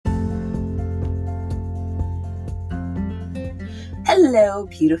Hello,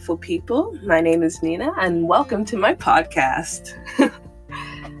 beautiful people. My name is Nina, and welcome to my podcast.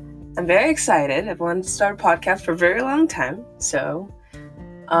 I'm very excited. I've wanted to start a podcast for a very long time, so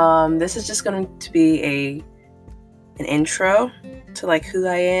this is just going to be an intro to like who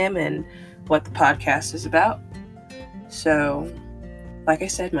I am and what the podcast is about. So, like I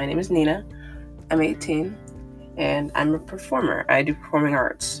said, my name is Nina. I'm 18, and I'm a performer. I do performing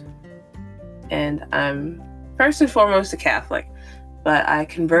arts, and I'm first and foremost a Catholic. But I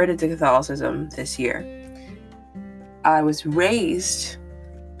converted to Catholicism this year. I was raised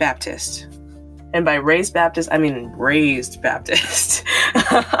Baptist. And by raised Baptist, I mean raised Baptist.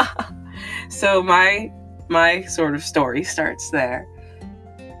 So my sort of story starts there.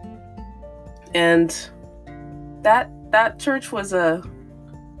 And that church was a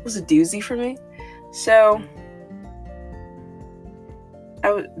doozy for me. So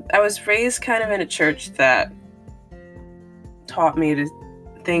I was raised kind of in a church that taught me to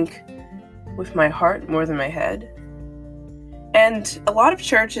think with my heart more than my head. And a lot of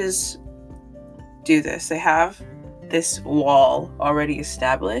churches do this. They have this wall already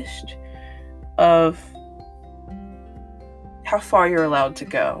established of how far you're allowed to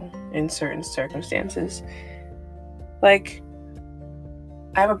go in certain circumstances. Like,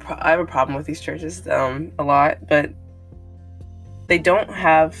 I have a problem with these churches a lot, but they don't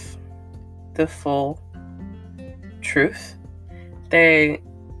have the full truth. They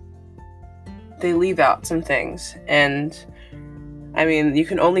leave out some things, and I mean, you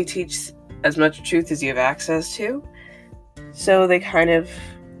can only teach as much truth as you have access to, so they kind of,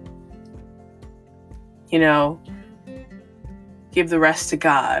 give the rest to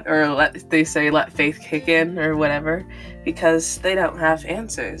God, or let faith kick in, or whatever, because they don't have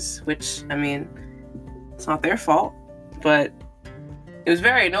answers, which, I mean, it's not their fault, but it was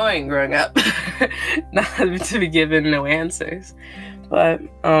very annoying growing up not to be given no answers. But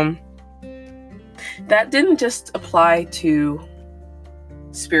that didn't just apply to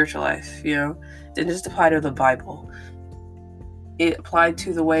spiritual life, It didn't just apply to the Bible. It applied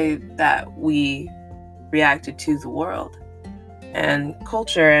to the way that we reacted to the world and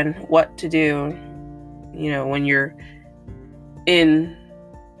culture and what to do, when you're in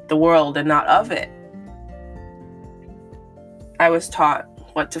the world and not of it. I was taught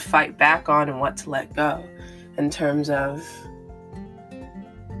what to fight back on and what to let go in terms of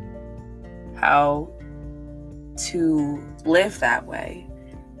how to live that way.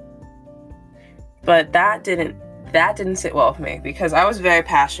 But that didn't sit well with me, because I was very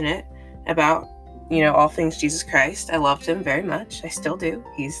passionate about, all things Jesus Christ. I loved him very much. I still do.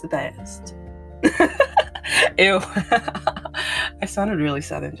 He's the best. Ew. I sounded really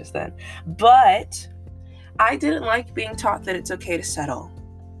Southern just then. But I didn't like being taught that it's okay to settle.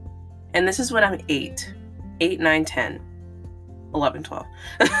 And this is when I'm 8, 9, 10, 11, 12.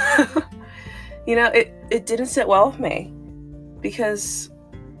 It didn't sit well with me, because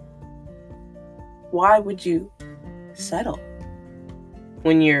why would you settle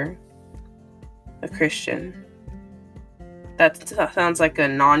when you're a Christian? That sounds like a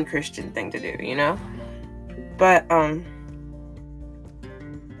non-Christian thing to do, But,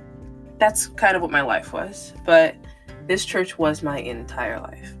 that's kind of what my life was. But this church was my entire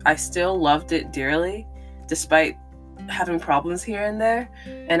life. I still loved it dearly, despite having problems here and there.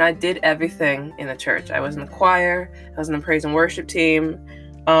 And I did everything in the church. I was in the choir. I was in the praise and worship team.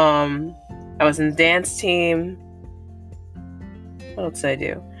 I was in the dance team. What else did I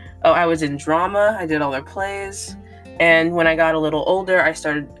do? Oh, I was in drama. I did all their plays. And when I got a little older, I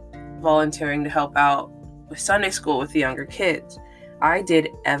started volunteering to help out with Sunday school with the younger kids. I did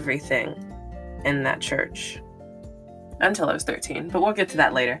everything in that church until I was 13, but we'll get to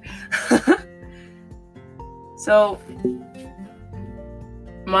that later. So,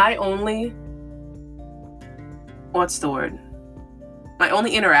 my only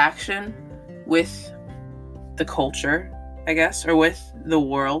interaction with the culture, I guess, or with the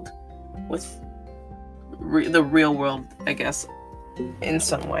world, with the real world, I guess, in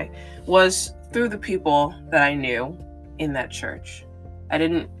some way, was through the people that I knew in that church.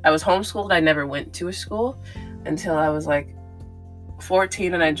 I was homeschooled. I never went to a school until I was like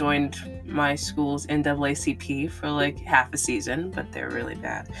 14, and I joined my school's NAACP for like half a season, but they're really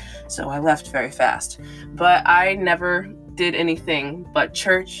bad. So I left very fast. But I never did anything but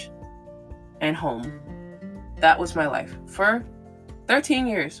church and home. That was my life for 13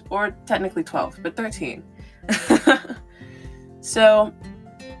 years, or technically 12, but 13. So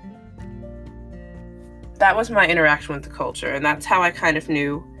that was my interaction with the culture, and that's how I kind of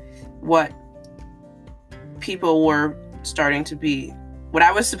knew what people were starting to be, what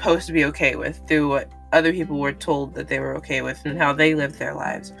I was supposed to be okay with through what other people were told that they were okay with and how they lived their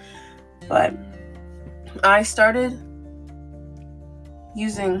lives. But I started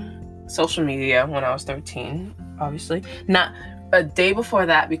using social media when I was 13, obviously. Not a day before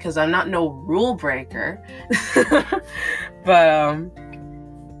that, because I'm not no rule breaker. But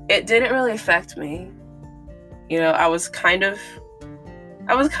it didn't really affect me. You know, I was kind of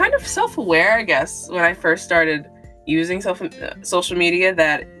self-aware, I guess, when I first started using social media,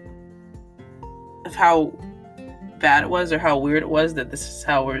 that of how bad it was or how weird it was that this is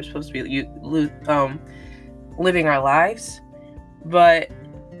how we're supposed to be living our lives. But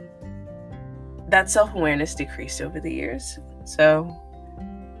that self-awareness decreased over the years. So,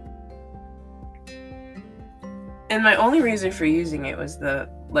 and my only reason for using it was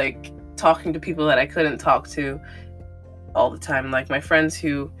talking to people that I couldn't talk to all the time, like my friends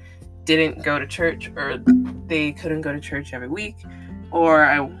who didn't go to church, or they couldn't go to church every week,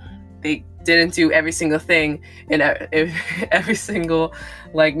 or they didn't do every single thing in every single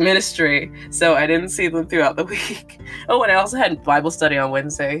ministry, so I didn't see them throughout the week. Oh, and I also had Bible study on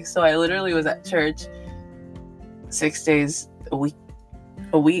Wednesday, so I literally was at church 6 days a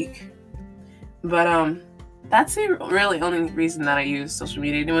week. But that's the really only reason that I use social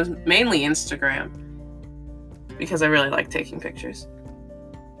media. It was mainly Instagram, because I really like taking pictures.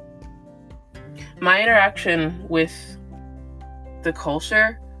 My interaction with the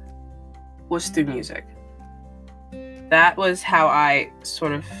culture was through music. That was how I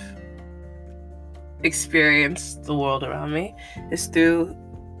sort of experienced the world around me, is through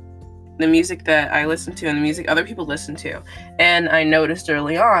the music that I listened to and the music other people listened to. And I noticed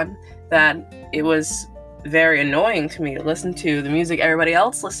early on that it was very annoying to me to listen to the music everybody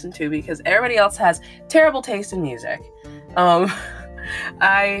else listened to, because everybody else has terrible taste in music. I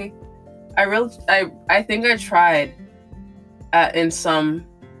think I tried in some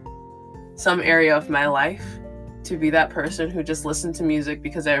area of my life to be that person who just listened to music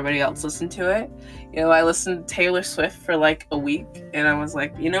because everybody else listened to it. You know, I listened to Taylor Swift for like a week, and I was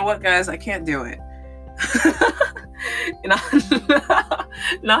like, you know what, guys, I can't do it.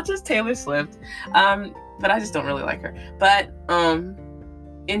 Not just Taylor Swift, but I just don't really like her. But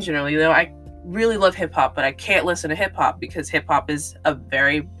in general, you know, I really love hip hop, but I can't listen to hip hop because hip hop is a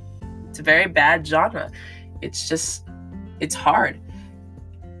very bad genre. It's hard.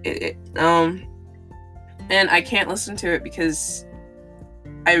 And I can't listen to it because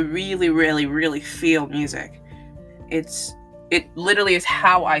I really, really, really feel music. It literally is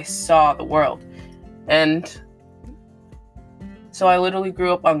how I saw the world. And so I literally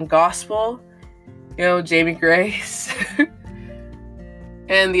grew up on gospel, you know, Jamie Grace,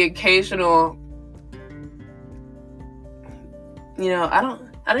 and the occasional, you know, I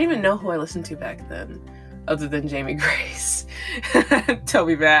don't even know who I listened to back then, other than Jamie Grace.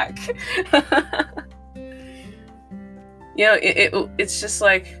 Toby Mac. You know, it's just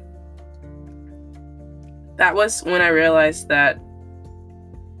like, that was when I realized that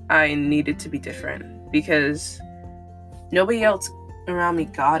I needed to be different, because nobody else around me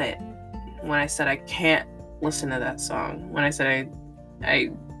got it when I said I can't listen to that song, when I said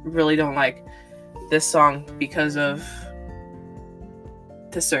I really don't like this song because of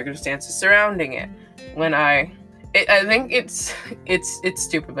the circumstances surrounding it. When I think it's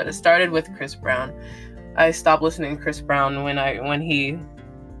stupid, but it started with Chris Brown. I stopped listening to Chris Brown when he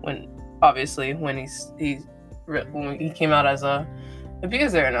came out as a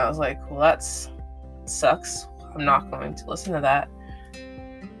abuser, and I was like, well, that sucks. I'm not going to listen to that.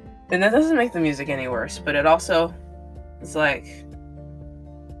 And that doesn't make the music any worse, but it also is like,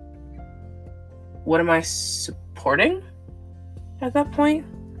 what am I supporting at that point?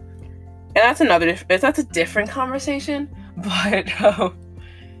 And that's a different conversation, but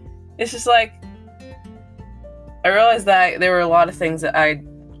it's just like, I realized that there were a lot of things that I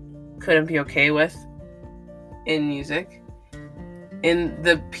couldn't be okay with in music, in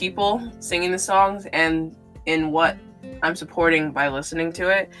the people singing the songs, and in what I'm supporting by listening to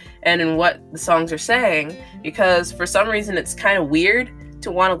it, and in what the songs are saying, because for some reason it's kind of weird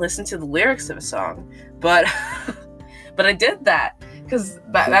to want to listen to the lyrics of a song, but I did that because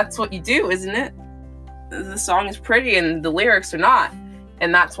that's what you do, isn't it? The song is pretty and the lyrics are not,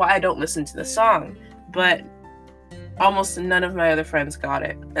 and that's why I don't listen to the song. But almost none of my other friends got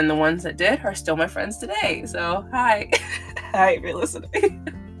it, and the ones that did are still my friends today. So hi. Hi, if you're listening.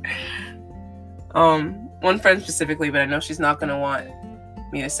 One friend specifically, but I know she's not gonna want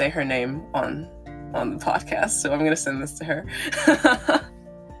me to say her name on the podcast, so I'm gonna send this to her.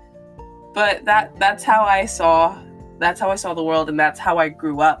 But that's how I saw the world, and that's how I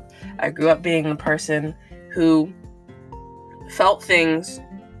grew up. I grew up being a person who felt things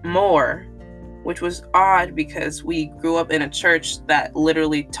more which was odd because we grew up in a church that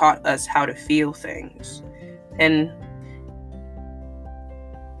literally taught us how to feel things. And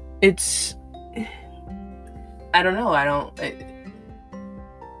it's, I don't know,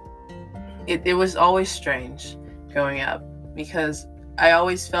 it was always strange growing up because I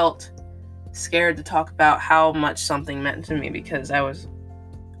always felt scared to talk about how much something meant to me because I was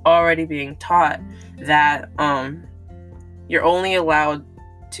already being taught that you're only allowed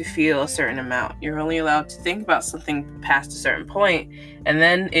to feel a certain amount. You're only allowed to think about something past a certain point, and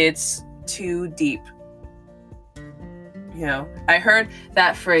then it's too deep. You know, I heard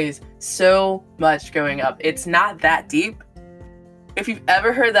that phrase so much growing up. It's not that deep. If you've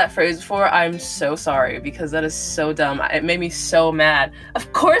ever heard that phrase before, I'm so sorry because that is so dumb. It made me so mad.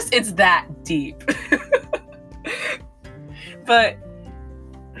 Of course it's that deep. But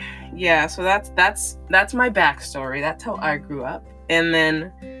yeah, so that's my backstory. That's how I grew up. And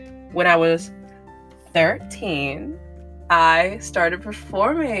then when I was 13, I started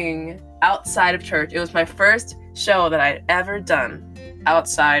performing outside of church. It was my first show that I'd ever done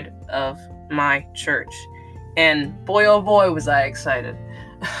outside of my church. And boy, oh boy, was I excited.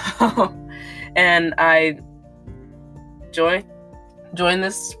 And I joined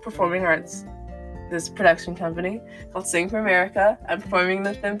this performing arts, this production company called Sing for America. I'm performing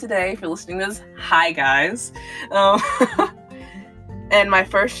with them today. If you're listening to this, hi guys. And my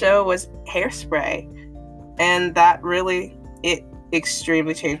first show was Hairspray. And that really, it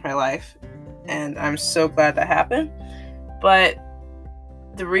extremely changed my life. And I'm so glad that happened. But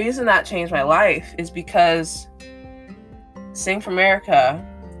the reason that changed my life is because Sing for America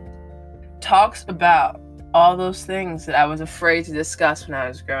talks about all those things that I was afraid to discuss when I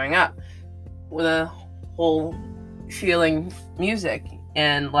was growing up. With the whole feeling music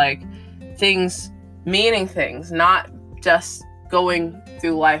and like things, meaning things, not just going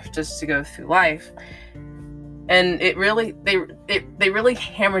through life just to go through life. And it really, they really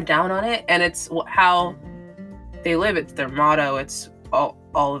hammered down on it, and it's how they live. It's their motto. It's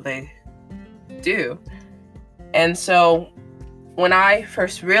all they do. And so when I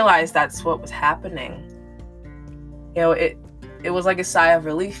first realized that's what was happening, you know, it was like a sigh of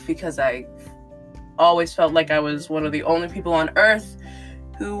relief because I always felt like I was one of the only people on earth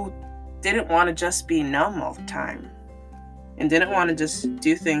who didn't want to just be numb all the time and didn't want to just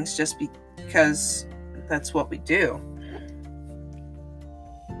do things just because that's what we do.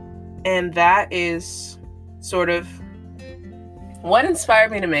 And that is sort of what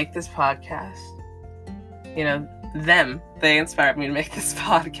inspired me to make this podcast. You know, they inspired me to make this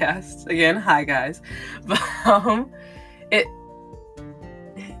podcast. Again, hi guys. But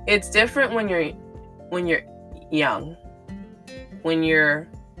it's different when you're young, when you're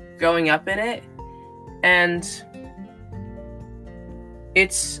growing up in it, and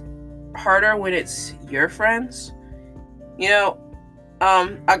it's harder when it's your friends. You know,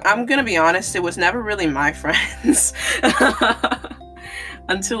 I'm gonna be honest, it was never really my friends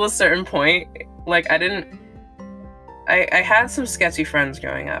until a certain point. Like I had some sketchy friends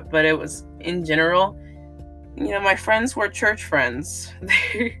growing up, but it was in general, you know, my friends were church friends.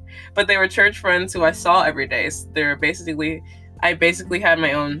 But they were church friends who I saw every day. So I basically had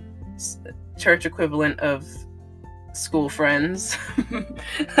my own church equivalent of school friends.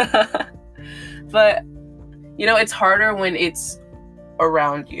 But, you know, it's harder when it's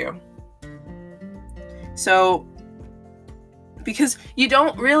around you. So, because you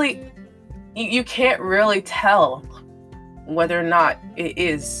don't really, you can't really tell whether or not it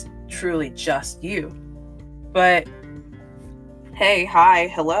is truly just you. But hey, hi,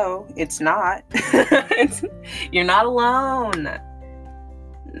 hello, it's not. You're not alone.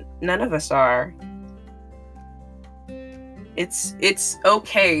 None of us are. It's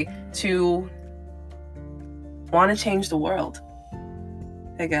okay to want to change the world,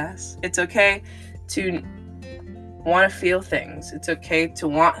 I guess. It's okay to want to feel things. It's okay to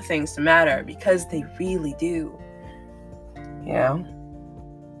want things to matter because they really do. You know?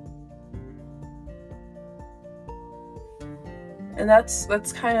 And that's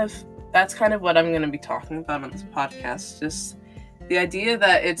kind of what I'm going to be talking about on this podcast. Just the idea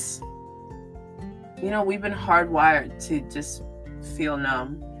that it's, you know, we've been hardwired to just feel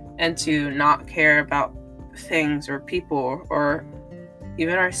numb and to not care about things or people or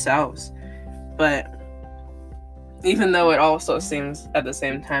even ourselves. But even though it also seems at the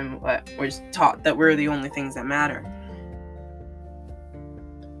same time that we're just taught that we're the only things that matter.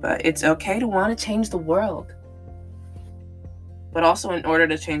 But it's okay to want to change the world. But also, in order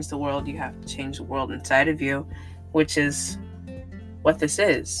to change the world, you have to change the world inside of you, which is what this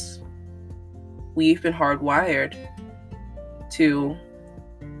is. We've been hardwired to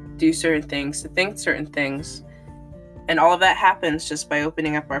do certain things, to think certain things. And all of that happens just by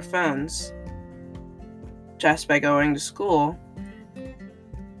opening up our phones, just by going to school,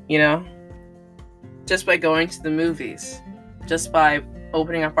 just by going to the movies, just by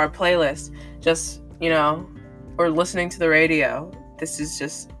opening up our playlist, just, or listening to the radio. This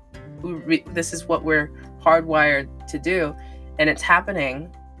is what we're hardwired to do, and it's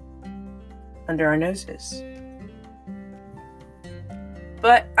happening under our noses.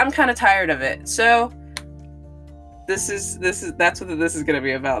 But I'm kind of tired of it. So that's what this is going to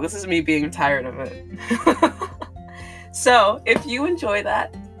be about. This is me being tired of it. So if you enjoy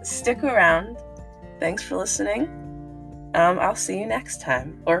that, stick around. Thanks for listening. I'll see you next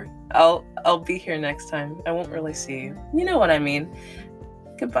time, or I'll be here next time. I won't really see you. You know what I mean.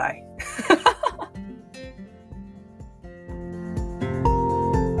 Goodbye.